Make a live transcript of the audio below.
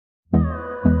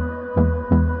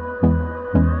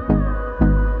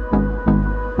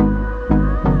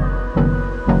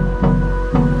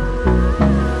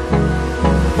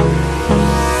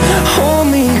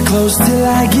close till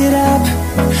I get up.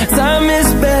 Time is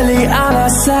barely on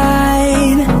our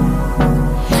side.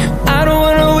 I don't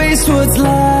wanna waste what's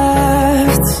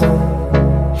left.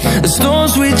 The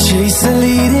storms we chase are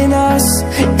leading us,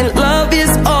 and love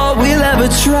is all we'll ever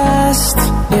trust.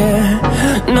 Yeah,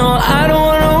 no, I don't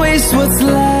wanna waste what's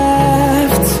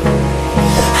left.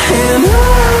 And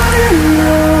on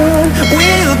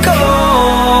we'll go,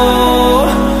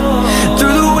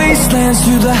 through the wastelands,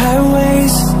 through the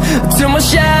highways, till my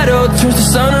shadow turns to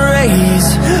sun rays.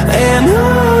 And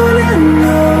on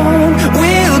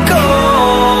we'll go,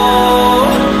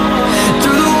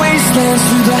 through the wastelands,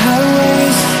 through the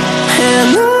highways,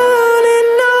 and on we'll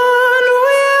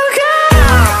go.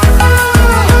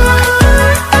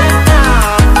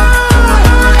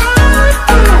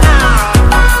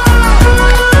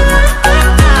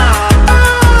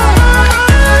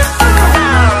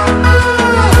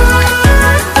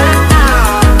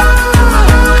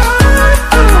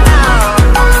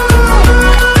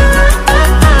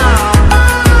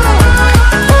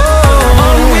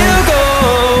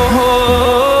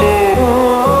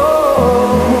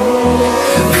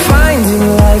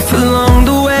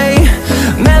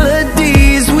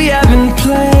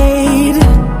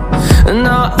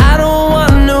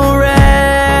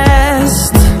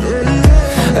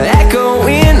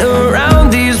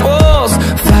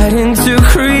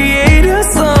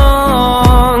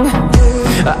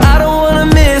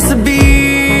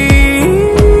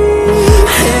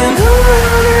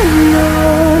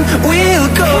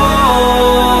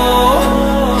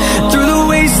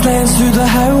 Through the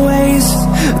highways,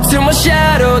 till my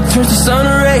shadow turns to sun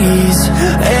rays.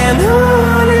 And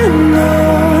on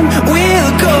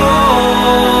we'll go,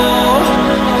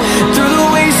 through the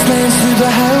wastelands, through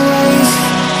the highways,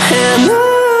 and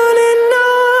on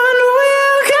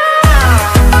we'll go.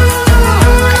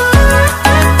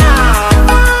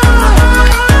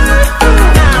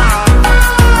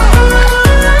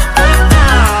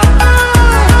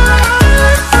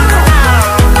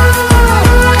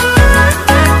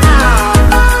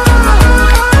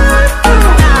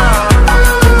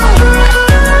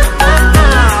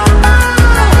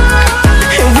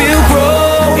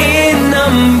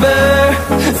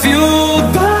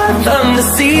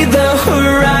 See the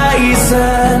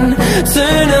horizon,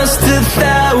 turn us to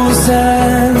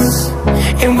thousands,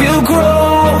 and we'll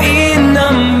grow in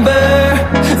number,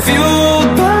 fueled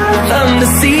by them. To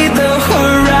see the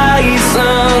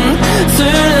horizon,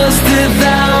 turn us to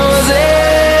thousands,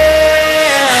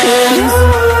 and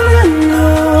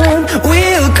on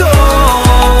we'll go,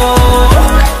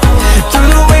 through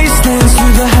the wastelands,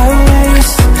 through the highways,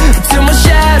 till my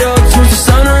shadow turns to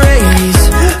sun rays.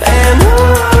 And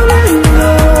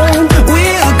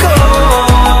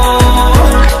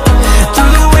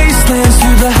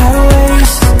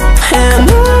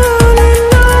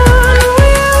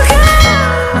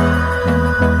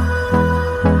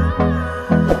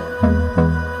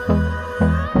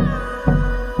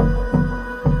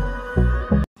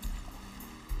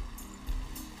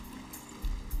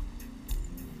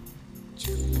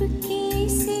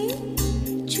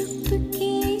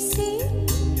चुपके से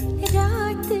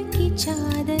रात की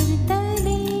चादर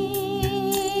तले,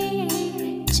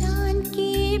 चांद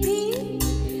की भी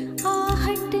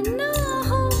आहट ना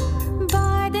हो,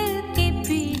 बादल के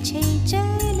पीछे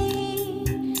चले,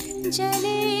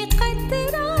 जले कत्ल